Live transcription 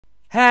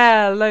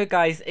Hello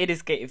guys, it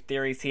is Story of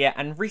Theories here,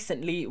 and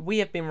recently we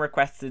have been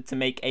requested to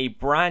make a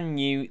brand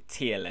new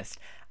tier list,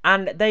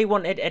 and they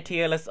wanted a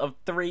tier list of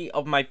 3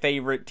 of my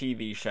favourite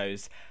TV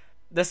shows.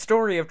 The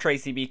Story of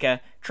Tracy Beaker,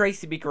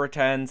 Tracy Beaker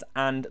Returns,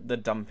 and The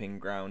Dumping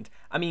Ground.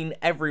 I mean,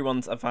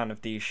 everyone's a fan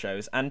of these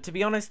shows, and to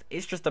be honest,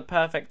 it's just a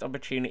perfect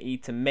opportunity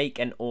to make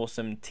an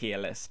awesome tier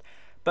list.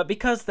 But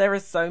because there are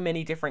so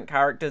many different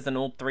characters in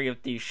all 3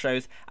 of these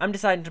shows, I'm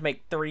deciding to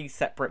make 3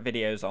 separate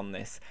videos on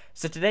this.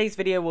 So today's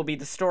video will be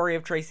the Story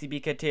of Tracy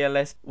Beaker tier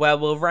list, where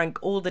we'll rank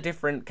all the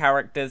different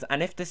characters,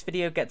 and if this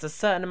video gets a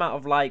certain amount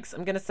of likes,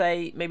 I'm gonna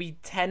say maybe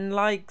 10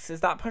 likes. Is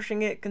that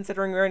pushing it,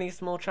 considering we're only a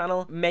small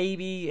channel?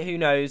 Maybe, who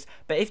knows.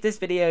 But if this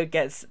video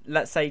gets,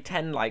 let's say,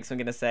 10 likes,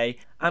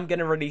 I'm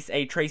gonna release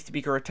a Tracy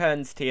Beaker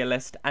Returns tier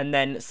list, and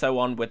then so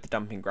on with the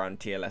Dumping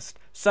Ground tier list.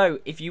 So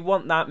if you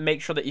want that,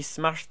 make sure that you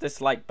smash this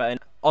like button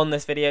on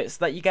this video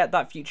so that you get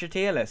that future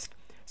tier list.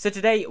 So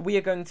today we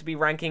are going to be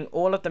ranking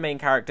all of the main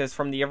characters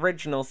from the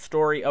original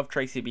Story of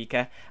Tracy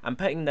Beaker and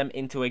putting them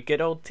into a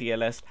good old tier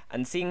list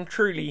and seeing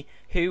truly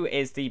who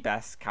is the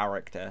best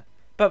character.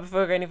 But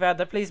before we go any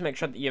further, please make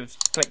sure that you've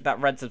clicked that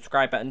red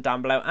subscribe button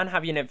down below and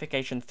have your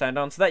notifications turned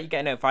on so that you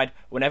get notified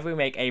whenever we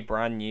make a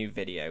brand new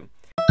video.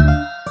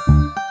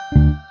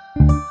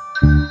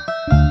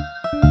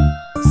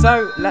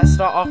 So, let's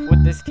start off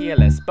with this tier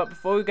list, but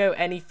before we go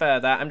any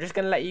further, I'm just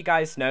going to let you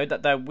guys know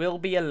that there will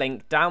be a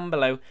link down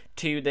below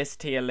to this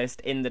tier list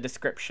in the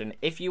description.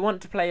 If you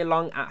want to play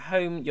along at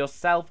home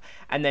yourself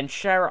and then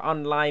share it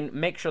online,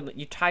 make sure that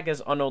you tag us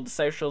on all the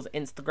socials,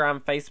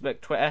 Instagram, Facebook,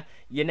 Twitter,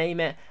 you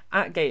name it,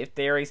 at Gate of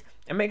Theories,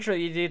 and make sure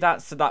you do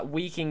that so that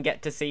we can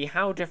get to see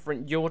how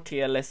different your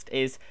tier list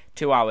is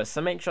to ours.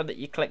 So make sure that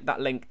you click that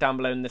link down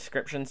below in the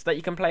description so that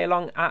you can play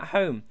along at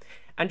home.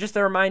 And just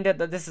a reminder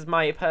that this is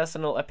my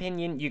personal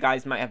opinion. You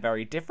guys might have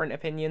very different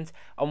opinions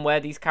on where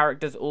these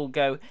characters all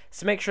go.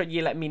 So make sure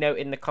you let me know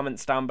in the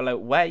comments down below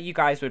where you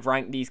guys would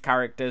rank these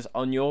characters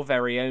on your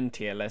very own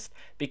tier list,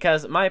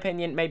 because my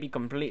opinion may be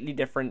completely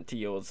different to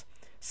yours.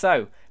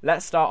 So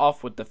let's start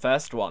off with the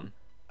first one.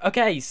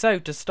 Okay, so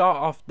to start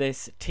off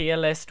this tier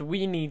list,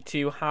 we need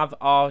to have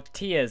our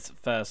tiers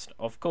first.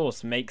 Of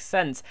course, makes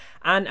sense.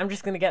 And I'm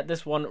just going to get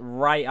this one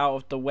right out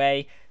of the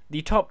way.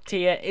 The top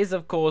tier is,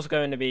 of course,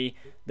 going to be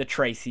the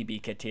Tracy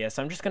Beaker tier.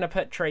 So I'm just going to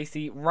put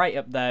Tracy right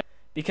up there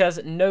because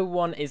no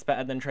one is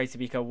better than Tracy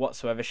Beaker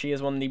whatsoever. She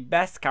is one of the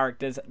best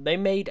characters. They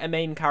made a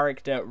main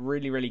character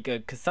really, really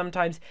good, because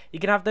sometimes you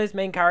can have those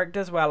main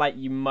characters where, like,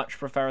 you much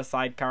prefer a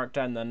side character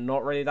and they're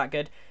not really that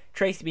good.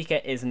 Tracy Beaker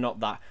is not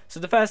that.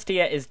 So the first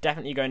tier is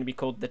definitely going to be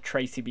called the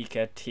Tracy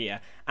Beaker tier.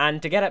 And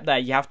to get up there,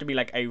 you have to be,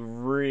 like, a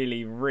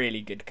really,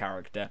 really good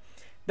character.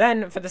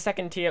 Then, for the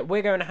second tier,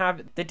 we're going to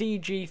have the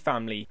DG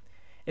family.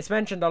 It's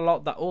mentioned a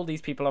lot that all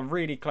these people are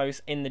really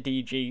close in the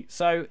DG,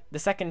 so the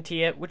second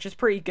tier, which is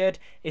pretty good,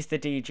 is the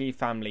DG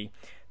family.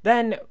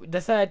 Then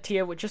the third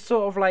tier, which is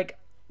sort of like,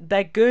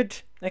 they're good,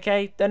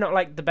 okay, they're not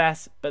like the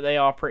best, but they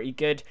are pretty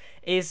good,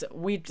 is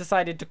we've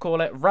decided to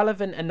call it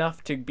relevant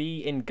enough to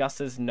be in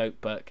Gus's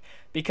notebook.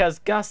 Because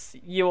Gus,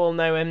 you all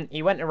know him,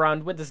 he went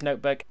around with his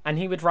notebook and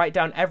he would write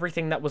down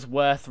everything that was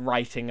worth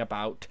writing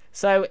about.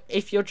 So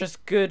if you're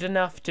just good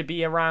enough to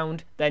be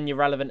around, then you're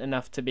relevant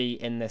enough to be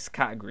in this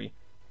category.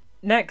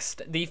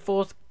 Next, the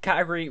fourth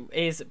category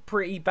is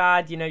pretty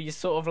bad, you know, you're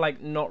sort of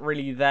like not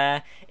really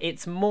there.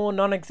 It's more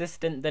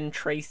non-existent than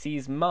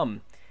Tracy's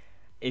mum.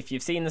 If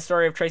you've seen the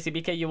Story of Tracy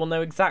Beaker, you will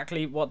know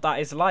exactly what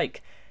that is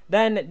like.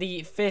 Then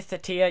the fifth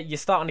tier, you're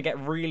starting to get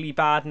really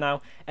bad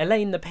now.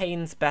 Elaine the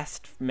Pain's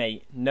best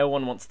mate. No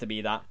one wants to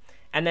be that.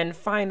 And then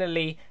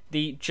finally,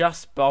 the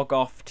just bog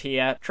off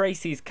tier.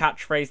 Tracy's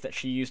catchphrase that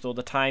she used all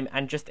the time,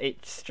 and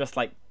it's just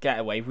like, get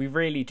away. We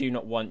really do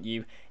not want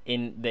you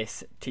in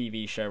this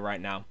TV show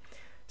right now.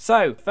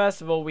 So,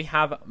 first of all, we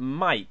have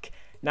Mike.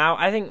 Now,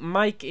 I think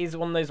Mike is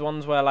one of those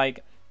ones where,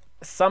 like,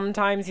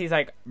 sometimes he's,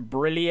 like,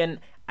 brilliant,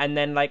 and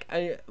then, like,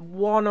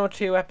 1 or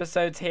 2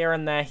 episodes here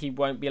and there, he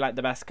won't be, like,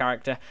 the best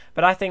character.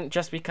 But I think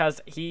just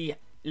because he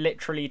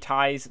literally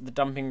ties the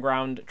Dumping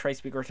Ground,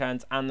 Tracy Beaker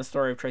Returns, and the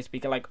Story of Tracy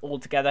Beaker, like, all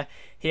together,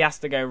 he has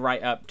to go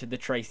right up to the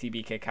Tracy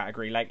Beaker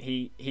category. Like,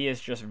 he is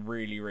just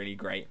really, really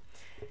great.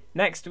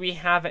 Next, we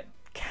have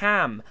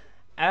Cam.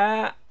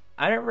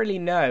 I don't really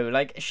know.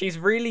 Like, she's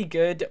really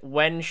good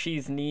when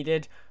she's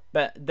needed,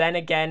 but then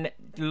again,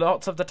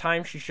 lots of the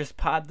time she's just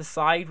put at the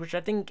side, which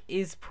I think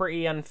is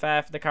pretty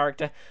unfair for the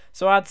character.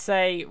 So I'd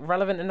say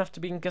relevant enough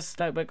to be in Gus's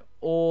notebook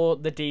or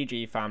the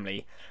DG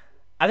family.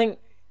 I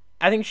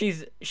think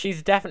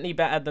she's definitely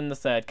better than the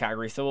third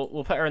category, so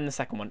we'll put her in the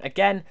second one.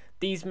 Again,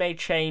 these may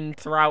change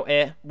throughout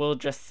it. We'll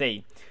just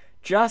see.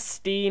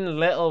 Justine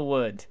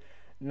Littlewood.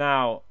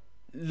 Now,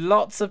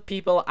 lots of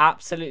people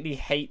absolutely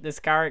hate this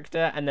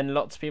character, and then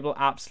lots of people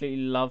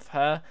absolutely love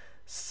her.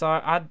 So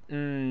I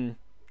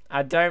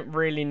don't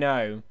really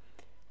know.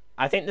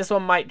 I think this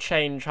one might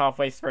change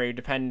halfway through,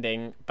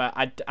 depending. But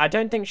I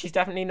don't think she's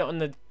definitely not in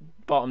the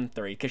bottom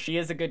 3, because she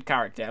is a good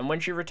character. And when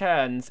she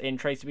returns in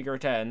Tracy Beaker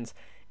Returns,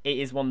 it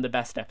is one of the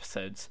best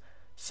episodes.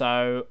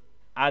 So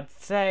I'd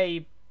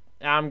say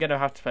I'm going to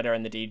have to put her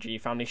in the DG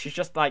family. She's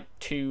just, like,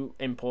 too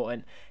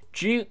important.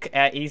 Duke,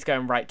 he's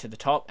going right to the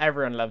top.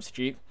 Everyone loves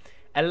Duke.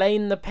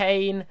 Elaine the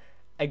Pain,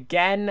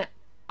 again,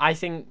 I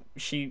think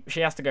she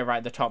has to go right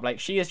at the top. Like,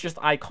 she is just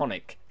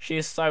iconic. She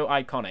is so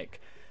iconic.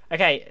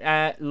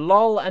 Okay,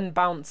 Lol and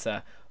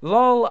Bouncer.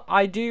 Lol,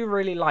 I do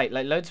really like.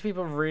 Like, loads of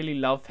people really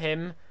love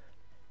him.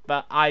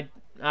 But I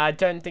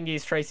don't think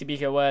he's Tracy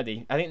Beaker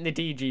worthy. I think the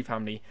DG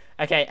family.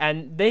 Okay,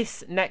 and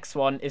this next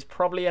one is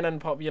probably an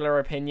unpopular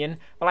opinion.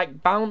 But,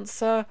 like,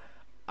 Bouncer,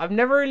 I've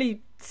never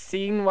really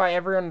seen why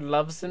everyone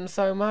loves him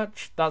so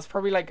much. That's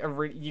probably, like,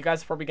 you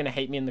guys are probably going to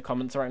hate me in the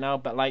comments right now.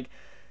 But, like,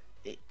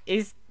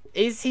 is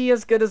he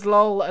as good as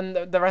Lol and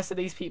the rest of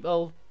these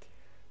people?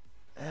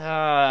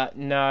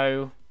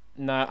 No.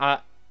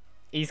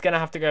 He's going to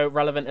have to go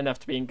relevant enough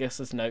to be in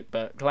Gus's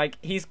notebook. Like,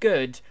 he's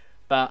good,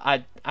 but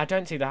I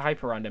don't see the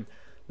hype around him.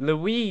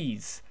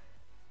 Louise,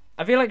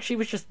 I feel like she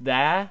was just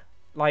there.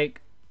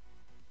 Like,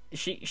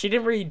 she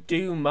didn't really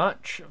do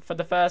much for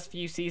the first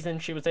few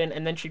seasons she was in,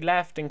 and then she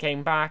left and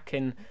came back,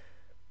 and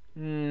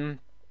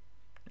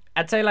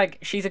I'd say, like,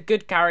 she's a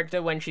good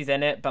character when she's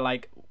in it, but,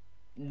 like,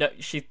 no,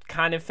 she's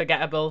kind of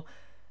forgettable.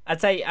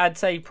 I'd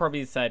say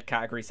probably the third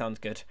category sounds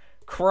good.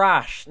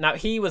 Crash. Now,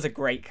 he was a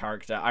great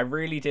character. I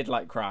really did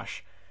like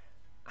Crash.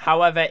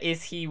 However,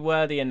 is he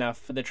worthy enough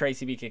for the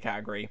Tracy Beaker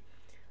category?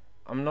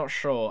 I'm not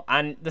sure.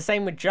 And the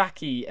same with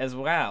Jackie as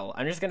well.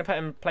 I'm just going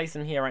to place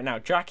him here right now.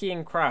 Jackie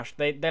and Crash,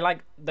 they like,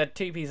 they're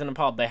two peas in a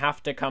pod. They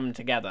have to come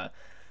together.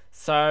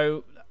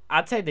 So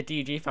I'd say the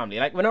DG family.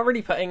 Like, we're not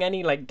really putting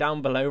any, like,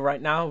 down below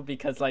right now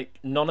because, like,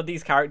 none of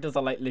these characters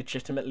are, like,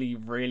 legitimately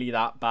really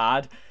that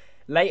bad.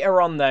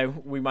 Later on, though,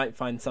 we might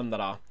find some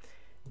that are.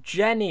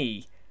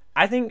 Jenny.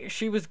 I think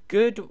she was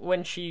good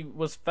when she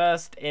was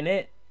first in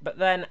it, but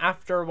then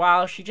after a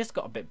while, she just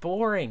got a bit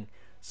boring.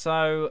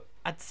 So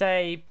I'd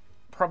say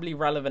probably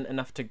relevant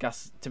enough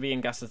to be in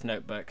Gus's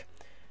notebook.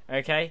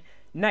 Okay,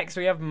 next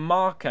we have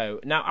Marco.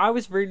 Now, I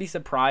was really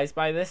surprised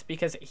by this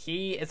because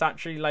he is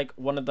actually, like,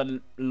 one of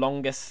the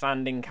longest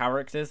standing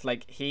characters.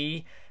 Like,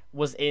 he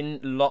was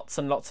in lots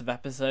and lots of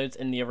episodes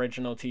in the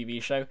original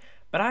TV show,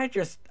 but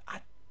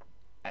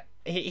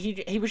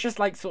he was just,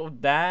 like, sort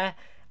of there,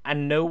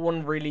 and no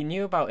one really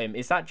knew about him.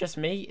 Is that just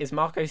me? Is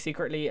Marco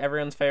secretly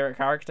everyone's favorite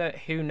character?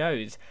 Who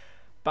knows?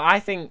 But I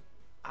think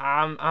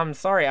I'm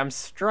sorry, I'm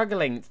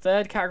struggling.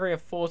 Third category or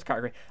fourth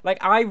category?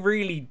 Like, I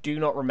really do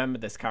not remember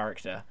this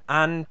character,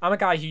 and I'm a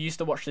guy who used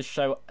to watch this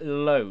show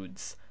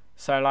loads.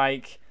 So,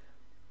 like,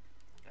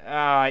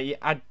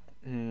 I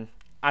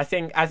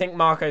think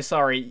Marco,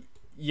 sorry,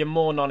 you're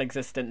more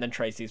non-existent than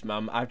Tracy's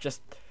mum.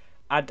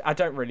 I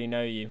don't really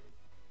know you.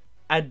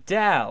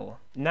 Adele.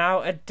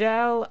 Now,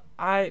 Adele,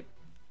 I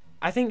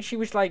think she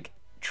was, like,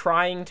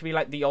 trying to be,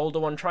 like, the older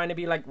one, trying to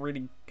be, like,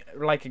 really,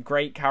 like, a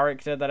great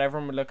character that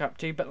everyone would look up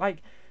to, but, like,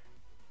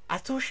 I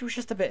thought she was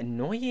just a bit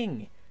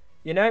annoying.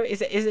 You know,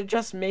 is it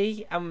just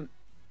me?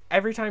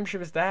 Every time she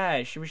was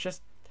there, she was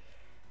just,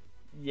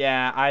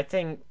 yeah, I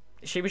think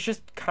she was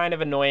just kind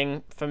of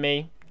annoying for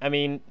me. I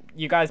mean,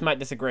 you guys might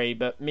disagree,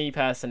 but me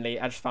personally,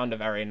 I just found her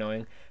very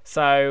annoying.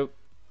 So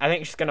I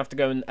think she's gonna have to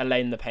go in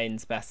Elaine the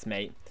Pain's best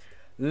mate.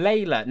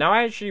 Layla. Now,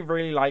 I actually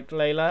really liked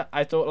Layla.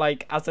 I thought,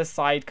 like, as a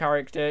side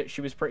character,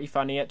 she was pretty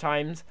funny at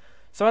times.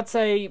 So I'd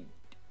say,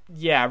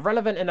 yeah,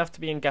 relevant enough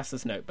to be in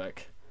Gus's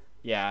notebook.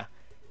 Yeah.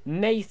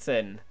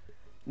 Nathan.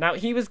 Now,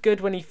 he was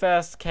good when he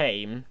first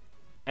came,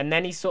 and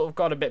then he sort of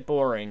got a bit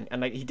boring,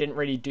 and, like, he didn't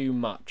really do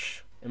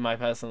much, in my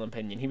personal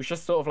opinion. He was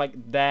just sort of, like,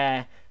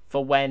 there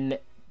for when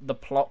the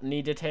plot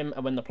needed him,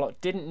 and when the plot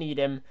didn't need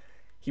him,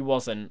 he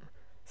wasn't.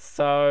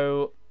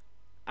 So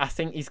I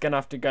think he's going to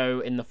have to go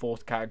in the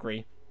fourth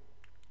category.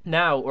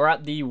 Now, we're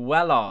at the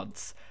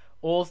Wellards.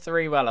 All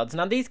three Wellards.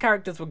 Now, these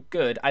characters were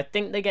good. I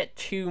think they get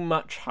too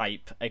much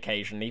hype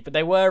occasionally, but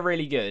they were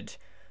really good.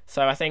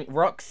 So I think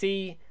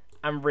Roxy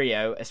and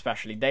Rio,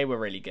 especially, they were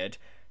really good.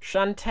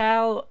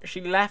 Chantel,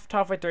 she left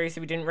halfway through,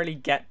 so we didn't really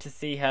get to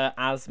see her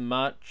as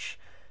much.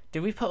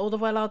 Do we put all the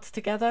Wellards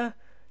together?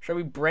 Shall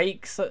we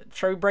break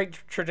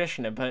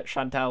tradition and put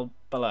Chantel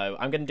below?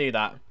 I'm going to do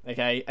that,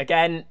 okay?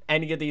 Again,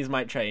 any of these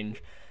might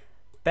change.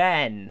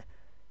 Ben.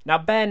 Now,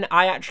 Ben,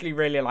 I actually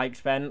really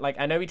liked Ben. Like,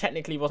 I know he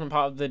technically wasn't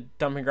part of the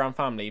Dumping Ground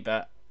family,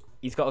 but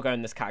he's got to go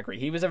in this category.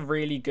 He was a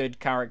really good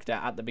character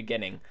at the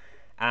beginning.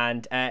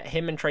 And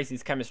him and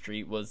Tracy's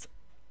chemistry was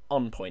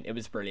on point. It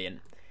was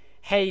brilliant.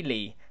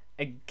 Hayley,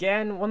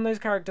 again, one of those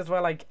characters where,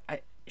 like,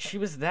 she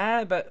was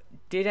there, but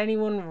did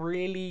anyone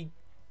really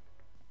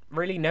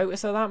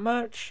notice her that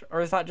much? Or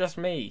is that just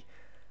me?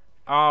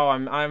 Oh,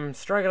 I'm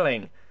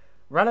struggling.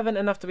 Relevant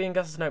enough to be in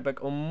Gus's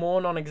notebook, or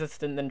more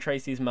non-existent than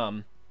Tracy's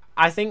mum?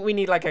 I think we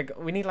need like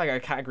a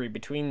category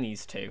between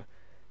these two.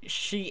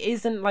 She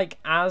isn't, like,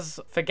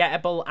 as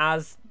forgettable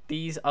as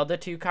these other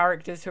two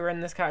characters who are in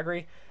this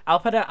category.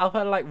 I'll put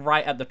her like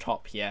right at the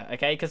top here,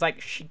 okay? Because,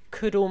 like, she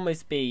could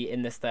almost be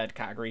in this third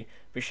category,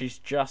 but she's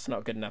just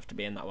not good enough to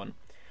be in that one.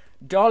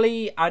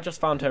 Dolly, I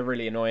just found her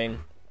really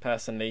annoying,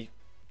 personally.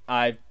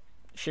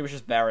 She was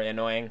just very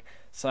annoying.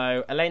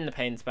 So Elaine the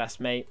Pain's best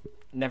mate,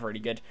 never really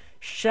good.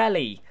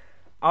 Shelley.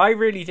 I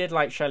really did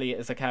like Shelley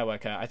as a care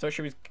worker. I thought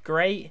she was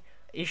great.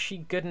 Is she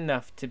good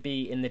enough to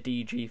be in the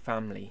DG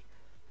family?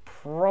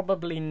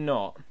 Probably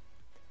not.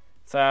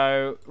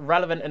 So,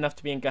 relevant enough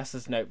to be in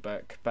Gus's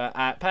notebook.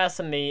 But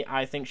personally,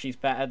 I think she's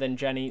better than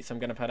Jenny, so I'm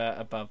going to put her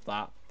above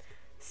that.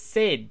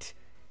 Sid.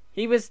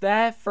 He was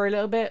there for a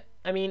little bit.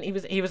 I mean,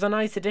 he was a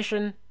nice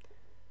addition.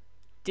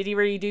 Did he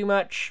really do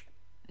much?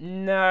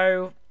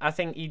 No. I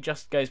think he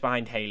just goes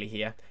behind Hayley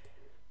here.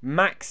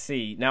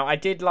 Maxie. Now, I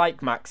did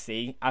like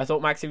Maxie. I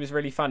thought Maxie was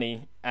really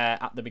funny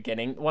at the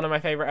beginning. One of my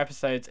favourite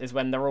episodes is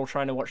when they're all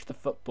trying to watch the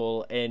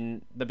football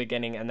in the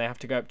beginning and they have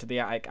to go up to the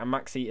attic, and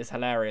Maxie is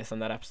hilarious in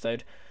that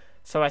episode.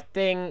 So I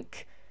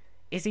think...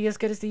 Is he as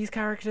good as these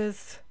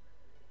characters?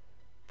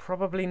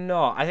 Probably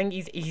not. I think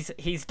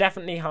he's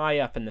definitely high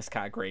up in this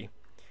category.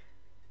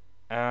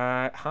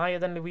 Higher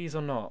than Louise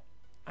or not?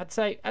 I'd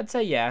say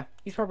yeah.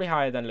 He's probably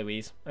higher than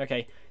Louise.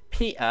 Okay.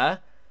 Peter...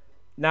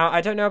 Now,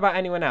 I don't know about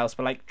anyone else,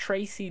 but, like,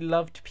 Tracy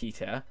loved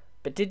Peter,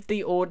 but did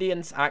the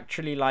audience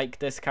actually like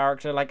this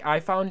character? Like, I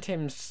found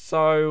him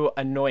so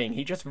annoying.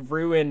 He just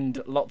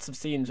ruined lots of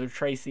scenes with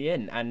Tracy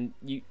in, and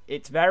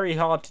it's very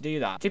hard to do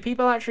that. Do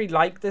people actually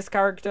like this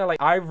character?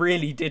 Like, I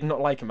really did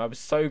not like him. I was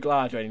so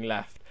glad when he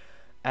left.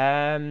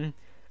 I'd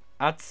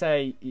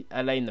say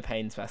Elaine the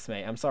Pain's best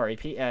mate. I'm sorry,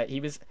 Peter, he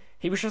was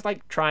just,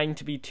 like, trying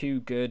to be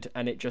too good,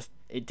 and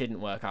it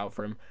didn't work out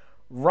for him.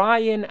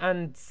 Ryan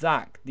and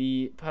Zach,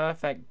 the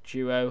perfect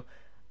duo.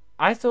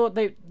 I thought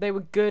they were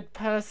good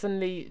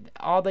personally.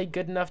 Are they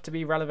good enough to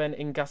be relevant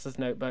in Gus's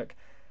notebook?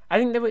 I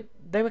think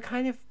they were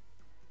kind of...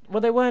 Well,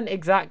 they weren't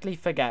exactly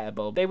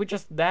forgettable. They were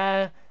just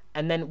there,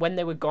 and then when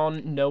they were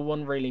gone, no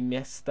one really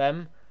missed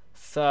them.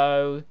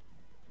 So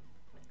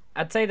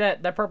I'd say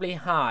that they're probably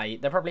high.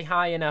 They're probably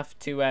high enough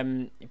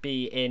to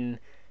be in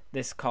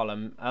this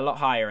column. A lot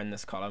higher in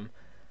this column.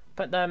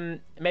 Put them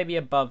maybe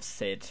above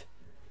Sid.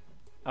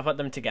 I'll put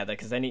them together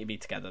because they need to be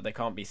together. They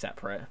can't be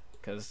separate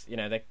because, you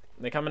know,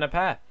 they come in a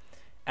pair.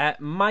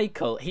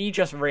 Michael, he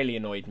just really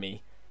annoyed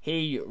me.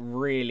 He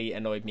really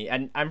annoyed me.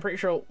 And I'm pretty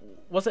sure,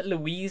 was it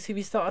Louise who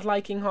he started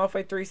liking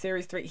halfway through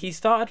Series 3? He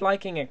started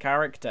liking a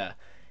character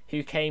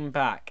who came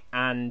back,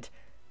 and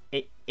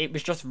it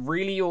was just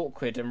really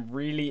awkward and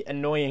really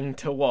annoying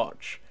to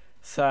watch.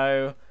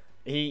 So,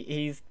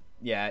 he's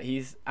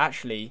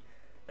actually...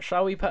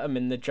 Shall we put him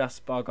in the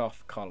just bug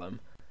off column?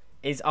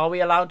 Are we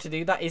allowed to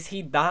do that? Is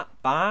he that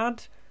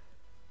bad?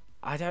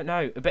 I don't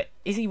know. But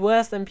is he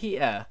worse than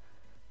Peter?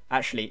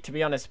 Actually, to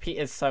be honest,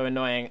 Peter's so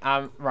annoying.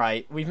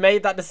 Right, we've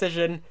made that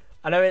decision.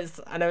 I know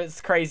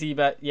it's crazy,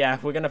 but yeah,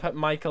 we're gonna put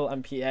Michael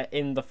and Peter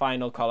in the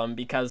final column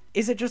because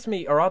is it just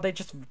me or are they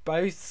just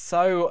both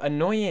so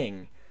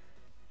annoying?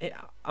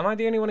 Am I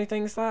the only one who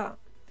thinks that?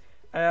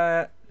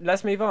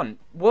 Let's move on.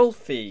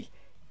 Wolfie.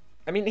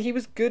 I mean, he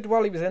was good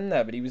while he was in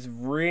there, but he was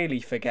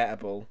really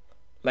forgettable.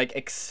 Like,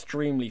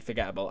 extremely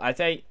forgettable. I'd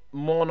say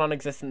more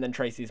non-existent than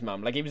Tracy's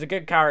mum. Like, he was a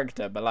good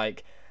character, but,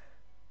 like,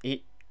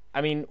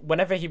 I mean,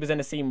 whenever he was in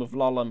a scene with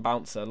Lol and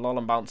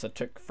Bouncer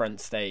took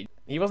front stage.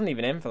 He wasn't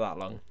even in for that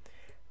long.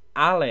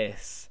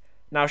 Alice.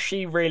 Now,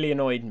 she really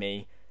annoyed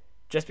me.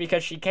 Just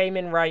because she came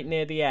in right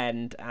near the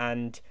end,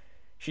 and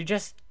she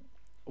just...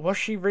 Was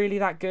she really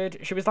that good?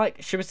 She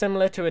was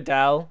similar to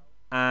Adele,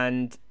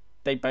 and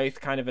they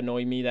both kind of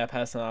annoy me, their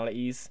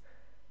personalities.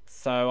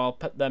 So I'll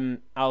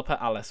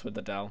put Alice with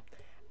Adele.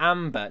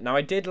 Amber. Now,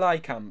 I did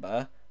like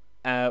Amber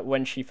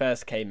when she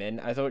first came in.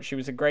 I thought she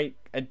was a great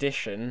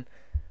addition.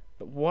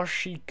 But was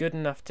she good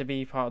enough to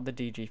be part of the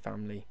DG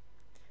family?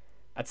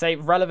 I'd say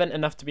relevant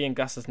enough to be in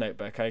Gus's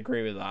notebook. I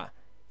agree with that.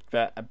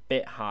 But a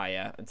bit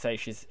higher. I'd say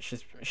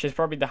she's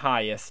probably the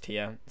highest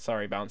here.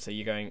 Sorry, Bouncer.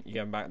 You're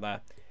going back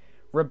there.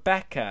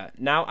 Rebecca.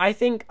 Now, I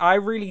think I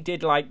really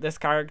did like this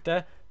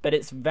character. But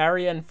it's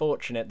very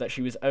unfortunate that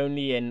she was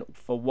only in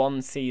for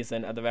one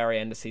season at the very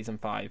end of season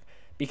 5.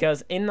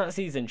 Because in that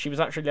season, she was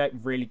actually, like,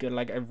 really good.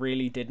 Like, I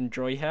really did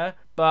enjoy her.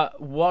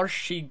 But was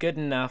she good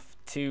enough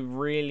to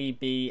really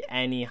be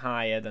any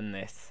higher than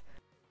this?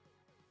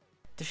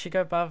 Does she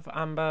go above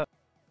Amber?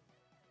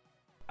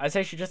 I'd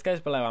say she just goes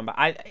below Amber.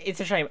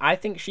 It's a shame. I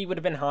think she would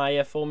have been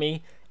higher for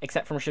me.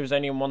 Except from she was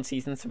only in one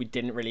season, so we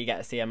didn't really get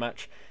to see her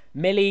much.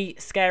 Millie,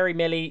 scary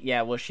Millie.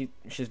 Yeah, well, she's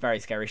very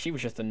scary. She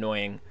was just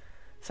annoying.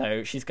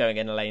 So she's going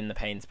in Elaine the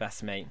Pain's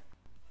best mate.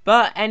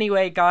 But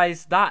anyway,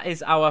 guys, that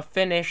is our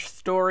finished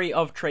Story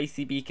of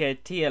Tracy Beaker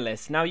tier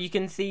list. Now, you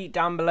can see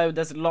down below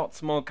there's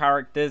lots more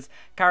characters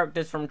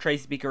from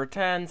Tracy Beaker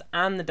Returns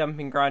and The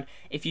Dumping Ground.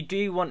 If you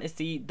do want to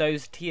see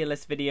those tier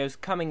list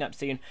videos coming up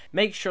soon,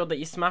 make sure that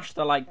you smash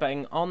the like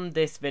button on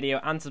this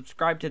video and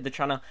subscribe to the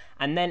channel.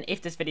 And then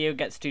if this video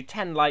gets to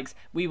 10 likes,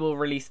 we will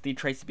release the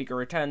Tracy Beaker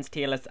Returns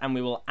tier list and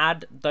we will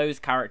add those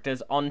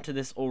characters onto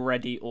this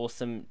already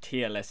awesome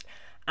tier list.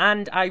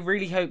 And I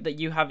really hope that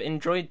you have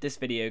enjoyed this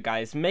video,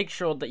 guys. Make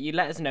sure that you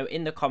let us know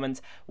in the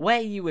comments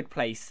where you would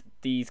place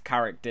these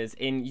characters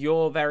in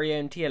your very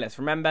own tier list.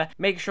 Remember,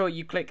 make sure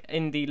you click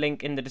in the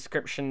link in the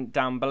description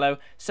down below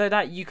so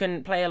that you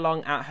can play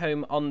along at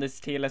home on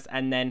this tier list,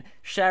 and then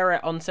share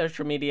it on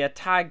social media,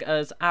 tag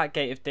us at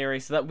Gate of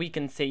Theory so that we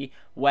can see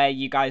where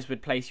you guys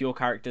would place your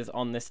characters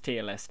on this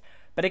tier list.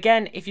 But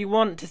again, if you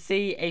want to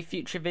see a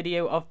future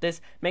video of this,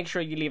 make sure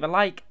you leave a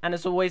like, and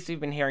as always, we've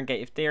been here on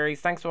Gate of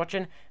Theories. Thanks for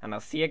watching, and I'll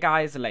see you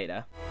guys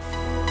later.